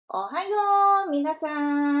おはよう、皆さ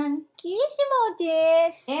ん。きしも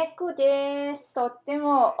です。猫です。とって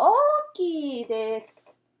も大きいで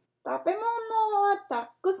す。食べ物は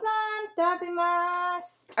たくさん食べま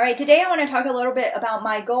す。Alright, today I want to talk a little bit about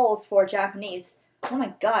my goals for Japanese. Oh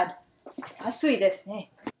my god. 暑いですね。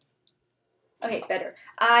Okay, better.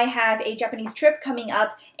 I have a Japanese trip coming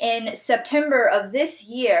up in September of this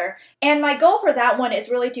year, and my goal for that one is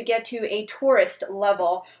really to get to a tourist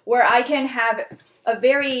level where I can have a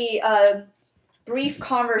very brief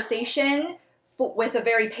conversation with a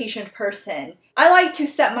very patient person. I like to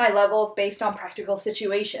set my levels based on practical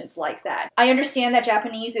situations like that. I understand that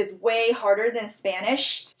Japanese is way harder than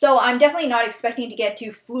Spanish, so I'm definitely not expecting to get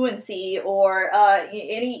to fluency or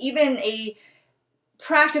even a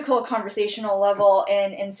practical conversational level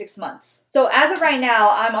in 6 months. So as of right now,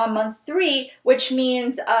 I'm on month 3, which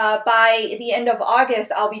means by the end of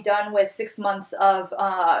August, I'll be done with 6 months of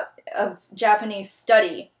Japanese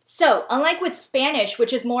study. So, unlike with Spanish,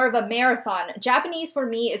 which is more of a marathon, Japanese for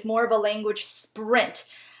me is more of a language sprint.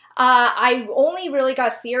 I only really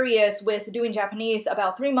got serious with doing Japanese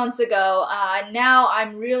about 3 months ago. Now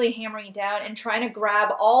I'm really hammering down and trying to grab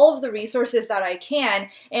all of the resources that I can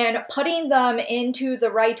and putting them into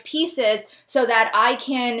the right pieces so that I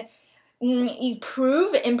can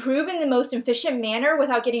improve in the most efficient manner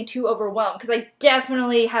without getting too overwhelmed, because I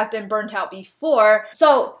definitely have been burnt out before.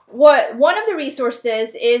 So one of the resources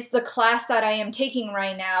is the class that I am taking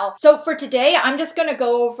right now. So for today, I'm just going to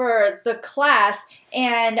go over the class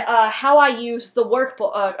and how I use the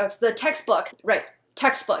workbook, the textbook, right,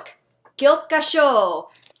 textbook. Gyokasho.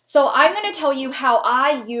 So I'm going to tell you how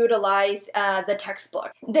I utilize the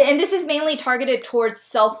textbook. And this is mainly targeted towards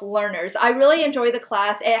self-learners. I really enjoy the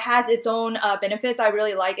class. It has its own benefits I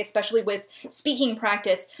really like, especially with speaking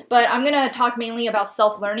practice. But I'm going to talk mainly about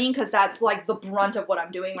self-learning because that's like the brunt of what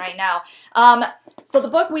I'm doing right now. So the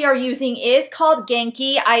book we are using is called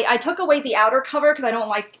Genki. I took away the outer cover because I don't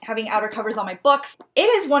like having outer covers on my books. It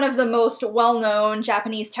is one of the most well-known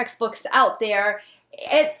Japanese textbooks out there.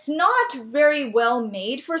 It's not very well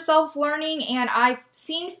made for self-learning, and I've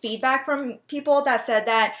seen feedback from people that said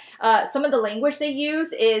that some of the language they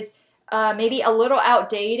use is maybe a little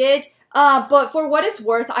outdated. But for what it's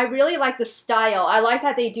worth, I really like the style. I like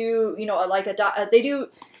that they do, you know, like they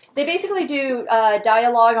basically do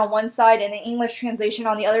dialogue on one side and the English translation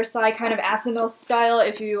on the other side, kind of Asimov style,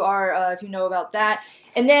 if you know about that.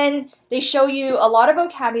 And then they show you a lot of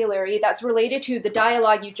vocabulary that's related to the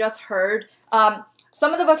dialogue you just heard.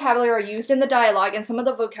 Some of the vocabulary are used in the dialogue, and some of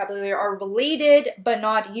the vocabulary are related but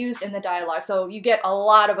not used in the dialogue. So you get a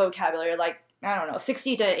lot of vocabulary, like, I don't know,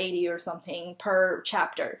 60 to 80 or something per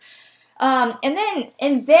chapter. And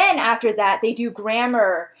then after that, they do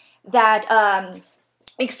grammar that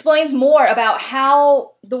explains more about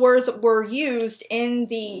how the words were used in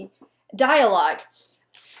the dialogue.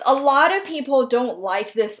 A lot of people don't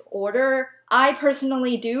like this order. I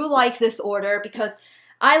personally do like this order because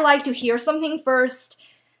I like to hear something first,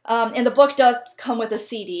 and the book does come with a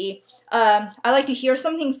CD. I like to hear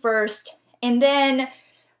something first, and then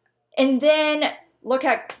look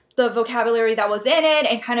at the vocabulary that was in it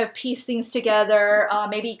and kind of piece things together,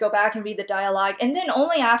 maybe go back and read the dialogue, and then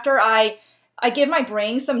only after I give my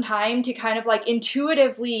brain some time to kind of like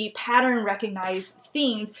intuitively pattern recognize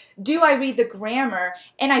things, do I read the grammar.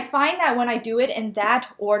 And I find that when I do it in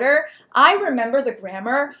that order, I remember the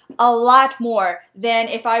grammar a lot more than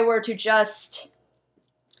if I were to just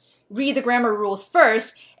read the grammar rules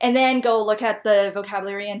first and then go look at the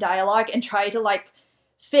vocabulary and dialogue and try to like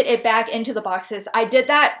fit it back into the boxes. I did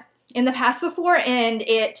that in the past before and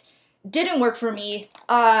it didn't work for me.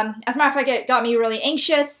 As a matter of fact, it got me really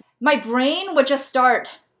anxious. My brain would just start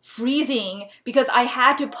freezing because I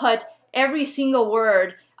had to put every single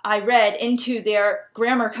word I read into their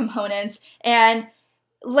grammar components, and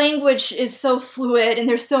language is so fluid and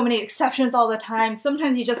there's so many exceptions all the time.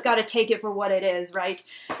 Sometimes you just got to take it for what it is, right?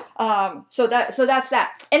 So that's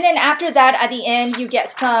that. And then after that, at the end, you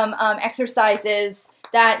get some exercises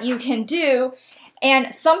that you can do,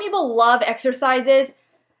 and some people love exercises.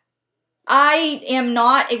 I am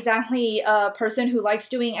not exactly a person who likes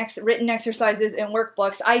doing written exercises in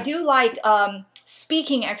workbooks. I do like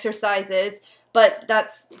speaking exercises, but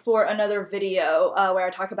that's for another video where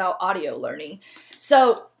I talk about audio learning.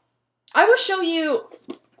 So I will show you,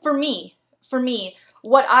 for me,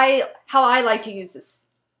 how I like to use this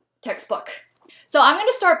textbook. So I'm going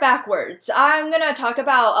to start backwards. I'm going to talk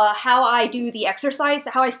about how I do the exercise,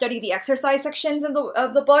 how I study the exercise sections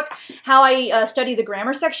of the book, how I study the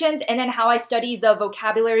grammar sections, and then how I study the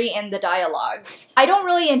vocabulary and the dialogues. I don't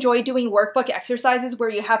really enjoy doing workbook exercises where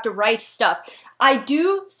you have to write stuff. I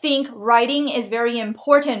do think writing is very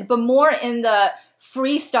important, but more in the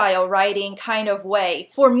freestyle writing kind of way.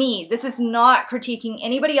 For me, this is not critiquing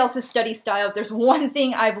anybody else's study style. If there's one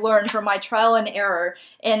thing I've learned from my trial and error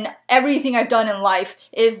in everything I've done in life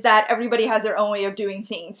is that everybody has their own way of doing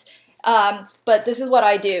things. But this is what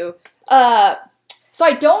I do. So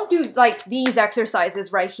I don't do like these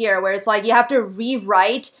exercises right here where it's like you have to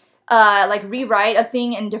rewrite a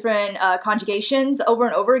thing in different conjugations over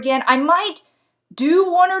and over again. I might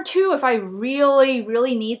do one or two if I really,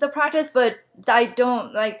 really need the practice, but I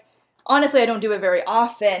don't, honestly, I don't do it very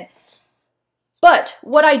often. But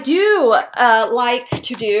what I do like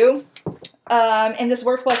to do, and this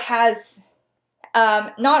workbook has,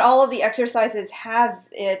 not all of the exercises has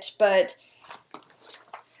it, but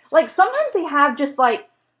like sometimes they have just like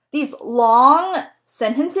these long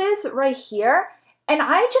sentences right here, and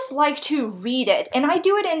I just like to read it, and I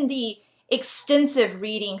do it in the extensive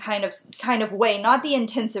reading kind of way, not the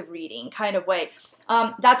intensive reading kind of way.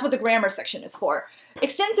 That's what the grammar section is for.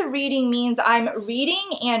 Extensive reading means I'm reading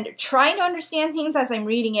and trying to understand things as I'm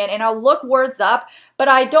reading it, and I'll look words up, but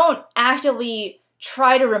I don't actively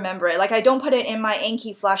try to remember it. Like I don't put it in my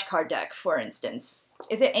Genki flashcard deck, for instance.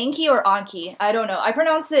 Is it Genki or Anki? I don't know. I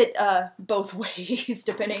pronounce it both ways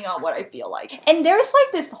depending on what I feel like. And there's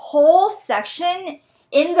like this whole section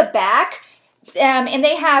in the back and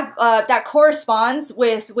they have that corresponds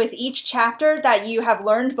with each chapter that you have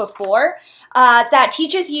learned before that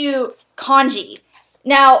teaches you kanji.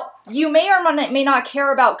 Now, you may or may not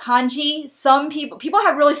care about kanji. Some people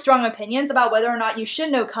have really strong opinions about whether or not you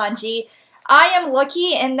should know kanji. I am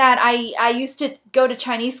lucky in that I used to go to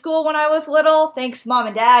Chinese school when I was little, thanks mom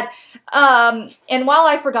and dad. And while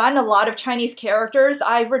I've forgotten a lot of Chinese characters,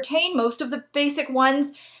 I retain most of the basic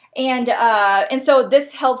ones. And so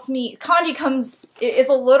this helps me. Kanji is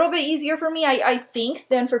a little bit easier for me, I think,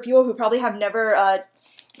 than for people who probably have never,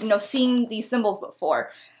 seen these symbols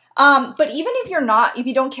before. But even if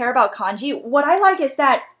you don't care about kanji, what I like is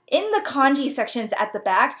that in the kanji sections at the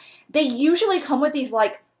back, they usually come with these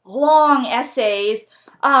like long essays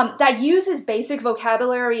that uses basic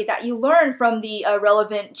vocabulary that you learn from the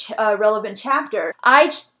relevant chapter.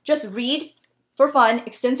 I just read. For fun,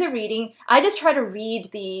 extensive reading, I just try to read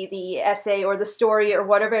the essay or the story or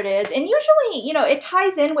whatever it is, and usually, it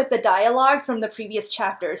ties in with the dialogues from the previous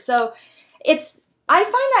chapter. So I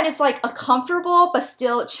find that it's like a comfortable but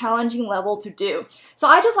still challenging level to do. So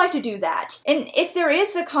I just like to do that. And if there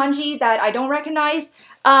is a kanji that I don't recognize,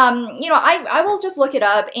 I will just look it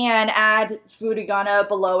up and add furigana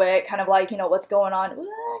below it, kind of like, what's going on.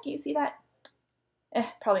 Can you see that?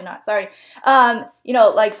 Probably not, sorry.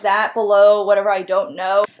 Like that below, whatever I don't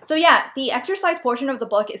know. So yeah, the exercise portion of the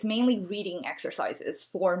book is mainly reading exercises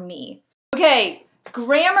for me. Okay,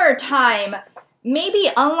 grammar time. Maybe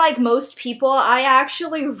unlike most people, I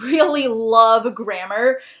actually really love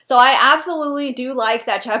grammar. So I absolutely do like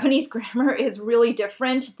that Japanese grammar is really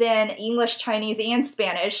different than English, Chinese, and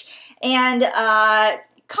Spanish. And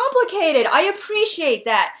complicated, I appreciate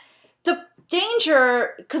that. The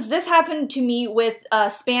danger, because this happened to me with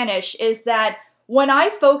Spanish, is that when I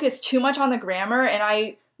focus too much on the grammar and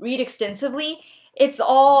I read extensively,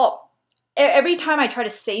 every time I try to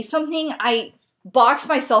say something, I box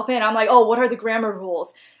myself in. I'm like, oh, what are the grammar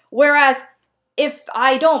rules? Whereas if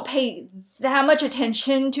I don't pay that much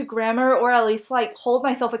attention to grammar, or at least like hold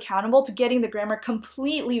myself accountable to getting the grammar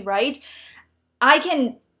completely right, I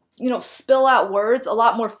can spill out words a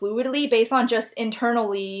lot more fluidly based on just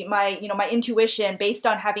internally my intuition, based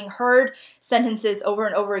on having heard sentences over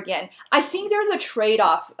and over again. I think there's a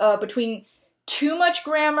trade-off between too much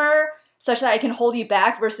grammar such that it can hold you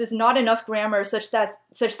back versus not enough grammar such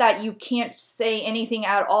that you can't say anything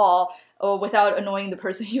at all without annoying the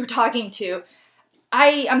person you're talking to.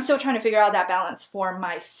 I'm still trying to figure out that balance for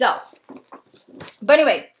myself. But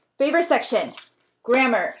anyway, favorite section,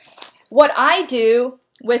 grammar. What I do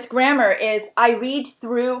with grammar is I read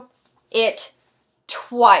through it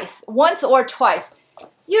twice, once or twice,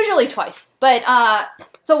 usually twice. But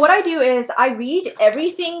so what I do is I read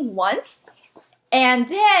everything once, and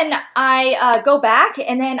then I go back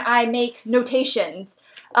and then I make notations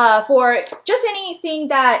for just anything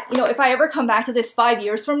that, if I ever come back to this 5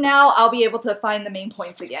 years from now, I'll be able to find the main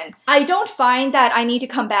points again. I don't find that I need to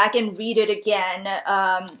come back and read it again,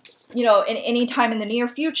 in any time in the near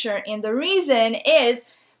future. And the reason is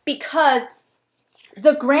because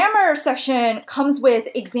The grammar section comes with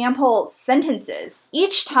example sentences.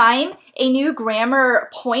 Each time a new grammar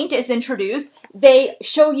point is introduced, they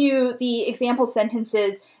show you the example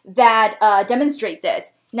sentences that demonstrate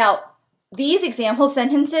this. Now, these example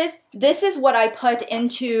sentences, this is what I put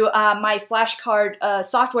into my flashcard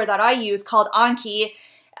software that I use called Anki.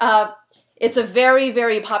 It's a very,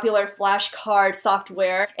 very popular flashcard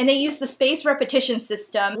software, and they use the spaced repetition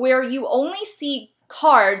system where you only see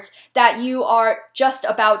cards that you are just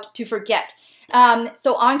about to forget.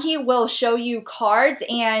 So Anki will show you cards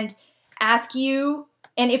and ask you,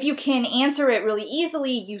 and if you can answer it really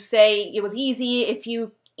easily, you say it was easy. If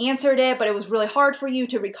you answered it, but it was really hard for you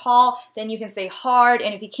to recall, then you can say hard,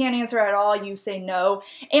 and if you can't answer at all, you say no.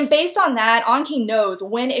 And based on that, Anki knows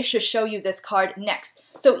when it should show you this card next.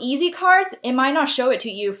 So easy cards, it might not show it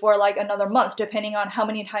to you for like another month, depending on how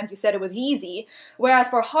many times you said it was easy. Whereas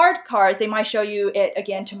for hard cards, they might show you it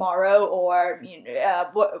again tomorrow, or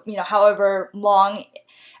however long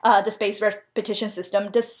the spaced repetition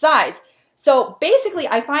system decides. So basically,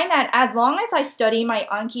 I find that as long as I study my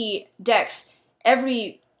Anki decks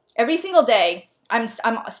every single day, I'm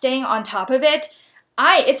staying on top of it,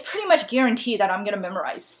 it's pretty much guaranteed that I'm going to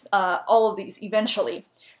memorize all of these eventually.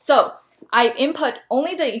 So I input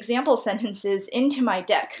only the example sentences into my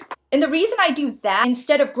deck. And the reason I do that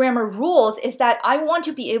instead of grammar rules is that I want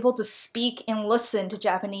to be able to speak and listen to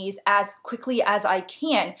Japanese as quickly as I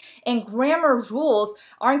can. And grammar rules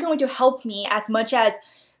aren't going to help me as much as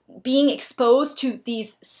being exposed to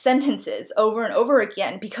these sentences over and over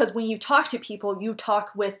again, because when you talk to people, you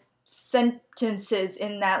talk with sentences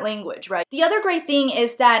in that language, right? The other great thing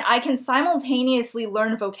is that I can simultaneously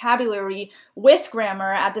learn vocabulary with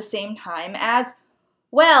grammar at the same time as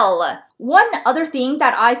well. One other thing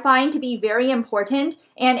that I find to be very important,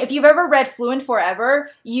 and if you've ever read Fluent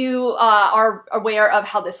Forever, you are aware of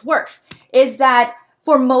how this works, is that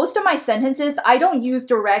for most of my sentences, I don't use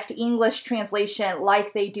direct English translation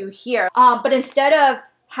like they do here. But instead of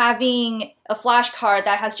having a flashcard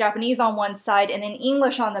that has Japanese on one side and then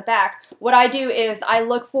English on the back, what I do is I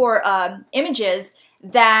look for images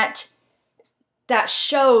that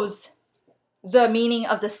shows the meaning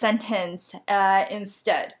of the sentence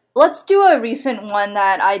instead. Let's do a recent one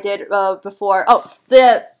that I did before. Oh,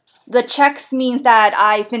 the checks means that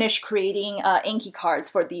I finished creating Anki cards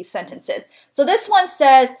for these sentences. So this one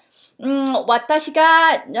says, 私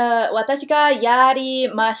がやり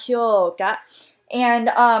ましょうか? And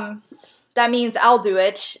that means I'll do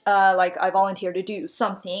it, like I volunteer to do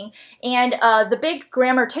something. And the big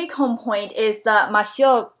grammar take-home point is the まし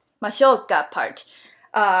ょうか part,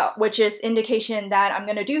 which is indication that I'm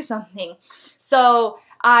going to do something. So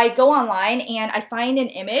I go online and I find an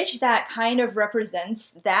image that kind of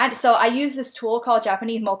represents that. So I use this tool called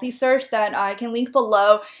Japanese Multi-Search that I can link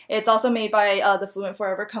below. It's also made by the Fluent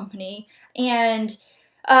Forever company. And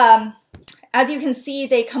as you can see,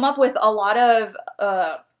 they come up with a lot of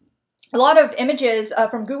images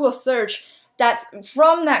from Google search that's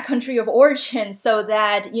from that country of origin, so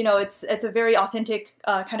that, you know, it's a very authentic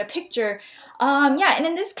kind of picture. Yeah, and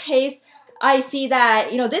in this case, I see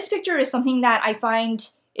that, you know, this picture is something that I find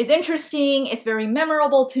is interesting, it's very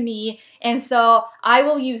memorable to me, and so I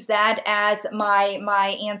will use that as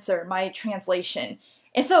my answer, my translation.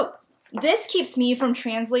 And so this keeps me from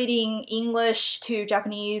translating English to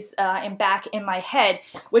Japanese and back in my head,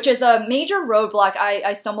 which is a major roadblock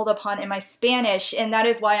I stumbled upon in my Spanish, and that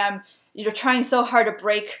is why I'm trying so hard to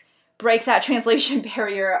break that translation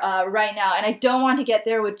barrier right now. And I don't want to get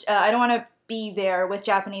there with I don't want to be there with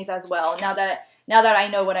Japanese as well, now that I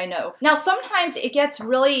know what I know. Now, sometimes it gets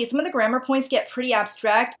some of the grammar points get pretty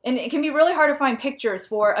abstract, and it can be really hard to find pictures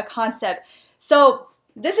for a concept. So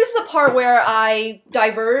this is the part where I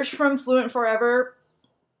diverge from Fluent Forever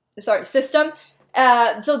system.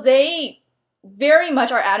 So they very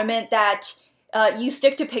much are adamant that you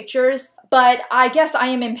stick to pictures, but I guess I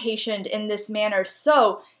am impatient in this manner.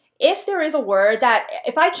 So if there is a word that,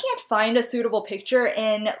 if I can't find a suitable picture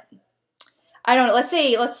in, I don't know, let's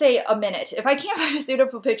say a minute. If I can't find a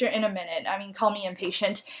suitable picture in a minute, I mean, call me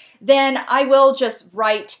impatient, then I will just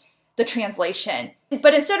write the translation.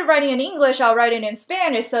 But instead of writing in English, I'll write it in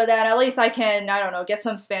Spanish so that at least I can, I don't know, get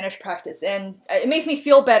some Spanish practice. And it makes me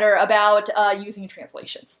feel better about using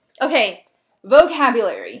translations. Okay,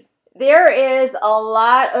 vocabulary. There is a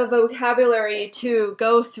lot of vocabulary to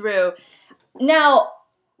go through. Now,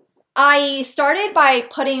 I started by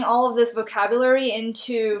putting all of this vocabulary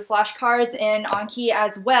into flashcards and Anki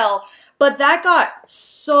as well, but that got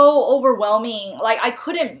so overwhelming. Like I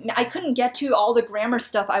couldn't get to all the grammar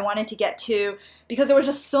stuff I wanted to get to because there was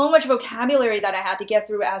just so much vocabulary that I had to get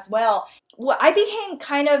through as well. I became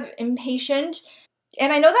kind of impatient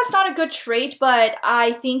And I know that's not a good trait, but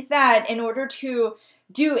I think that in order to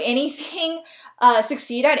do anything,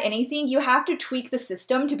 succeed at anything, you have to tweak the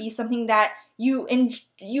system to be something that you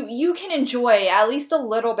can enjoy at least a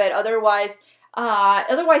little bit. Otherwise,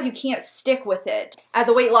 you can't stick with it. As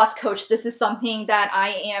a weight loss coach, this is something that I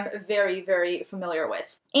am very, very familiar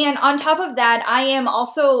with. And on top of that, I am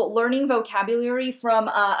also learning vocabulary from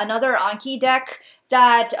another Anki deck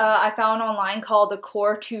that I found online called the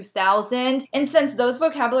Core 2000. And since those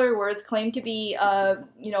vocabulary words claim to be,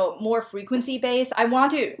 more frequency based, I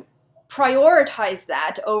want to prioritize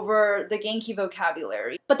that over the Genki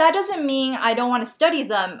vocabulary. But that doesn't mean I don't want to study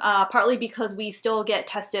them, partly because we still get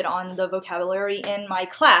tested on the vocabulary in my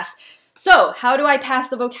class. So how do I pass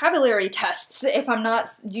the vocabulary tests if I'm not,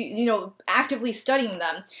 actively studying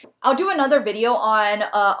them? I'll do another video on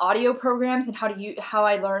audio programs and how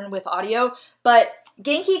I learn with audio, but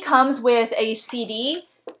Genki comes with a CD.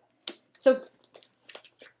 So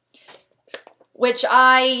which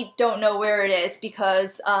I don't know where it is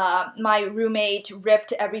because my roommate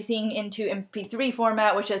ripped everything into MP3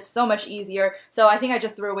 format, which is so much easier. So I think I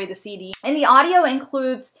just threw away the CD. And the audio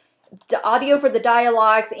includes the audio for the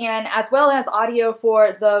dialogues and as well as audio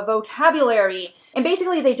for the vocabulary. And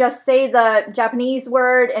basically they just say the Japanese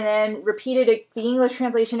word and then repeat it, the English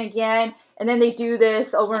translation again, and then they do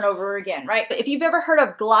this over and over again, right? But if you've ever heard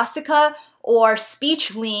of Glossica or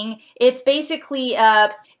Speechling, it's basically,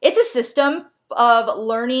 it's a system of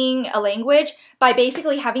learning a language by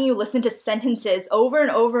basically having you listen to sentences over and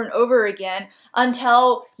over and over again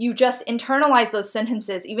until you just internalize those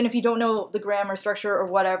sentences, even if you don't know the grammar structure or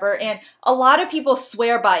whatever. And a lot of people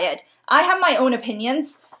swear by it. I have my own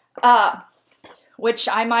opinions, which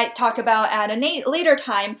I might talk about at a later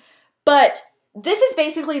time, but this is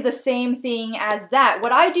basically the same thing as that.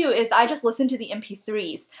 What I do is I just listen to the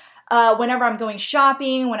MP3s. Whenever I'm going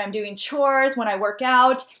shopping, when I'm doing chores, when I work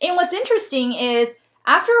out. And what's interesting is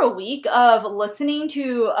after a week of listening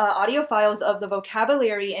to audio files of the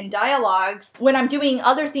vocabulary and dialogues, when I'm doing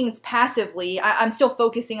other things passively, I'm still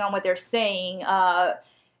focusing on what they're saying.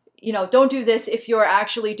 Don't do this if you're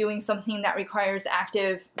actually doing something that requires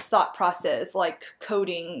active thought process, like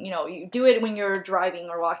coding. You do it when you're driving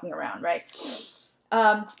or walking around, right?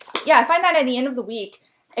 Yeah, I find that at the end of the week,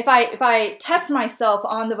 if I test myself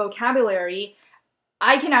on the vocabulary,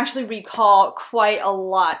 I can actually recall quite a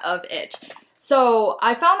lot of it. So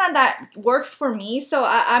I found that works for me. So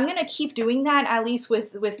I'm going to keep doing that, at least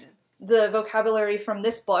with the vocabulary from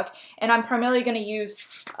this book. And I'm primarily going to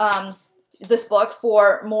use this book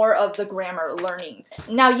for more of the grammar learnings.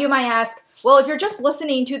 Now you might ask, well, if you're just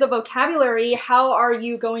listening to the vocabulary, how are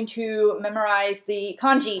you going to memorize the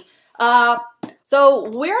kanji? So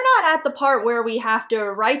we're not at the part where we have to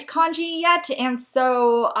write kanji yet, and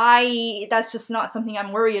so that's just not something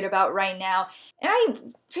I'm worried about right now. And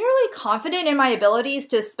I'm fairly confident in my abilities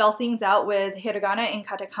to spell things out with hiragana and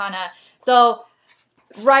katakana. So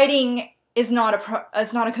writing is not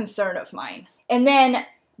a concern of mine. And then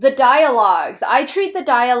the dialogues. I treat the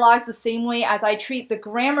dialogues the same way as I treat the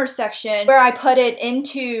grammar section, where I put it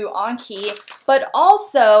into Anki, but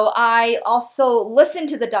I also listen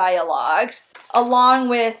to the dialogues along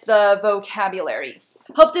with the vocabulary.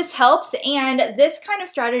 Hope this helps, and this kind of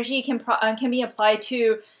strategy can be applied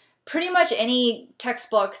to pretty much any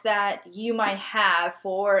textbook that you might have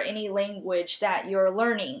for any language that you're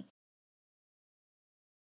learning.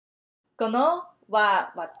 この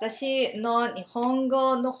は私の日本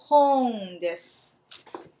語の本です。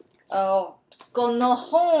この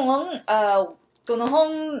本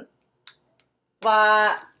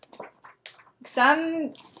は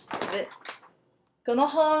300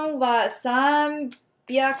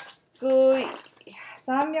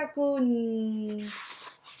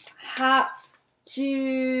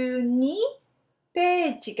ペ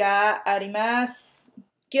ージがあります。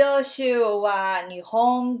教習は日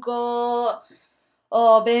本語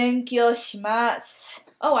を勉強します。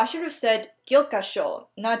Oh, I should have said 教科書,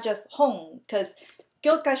 not just 本, because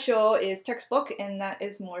教科書 is textbook and that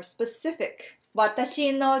is more specific.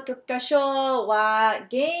 私の教科書は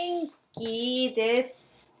元気で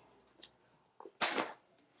す。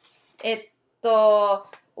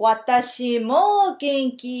私も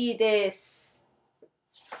元気です。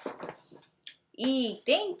いい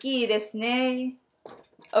天気ですね。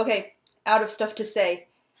Okay, out of stuff to say.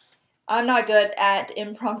 I'm not good at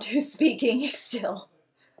impromptu speaking still.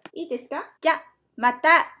 いいですか？じゃ、ま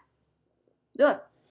た。Good.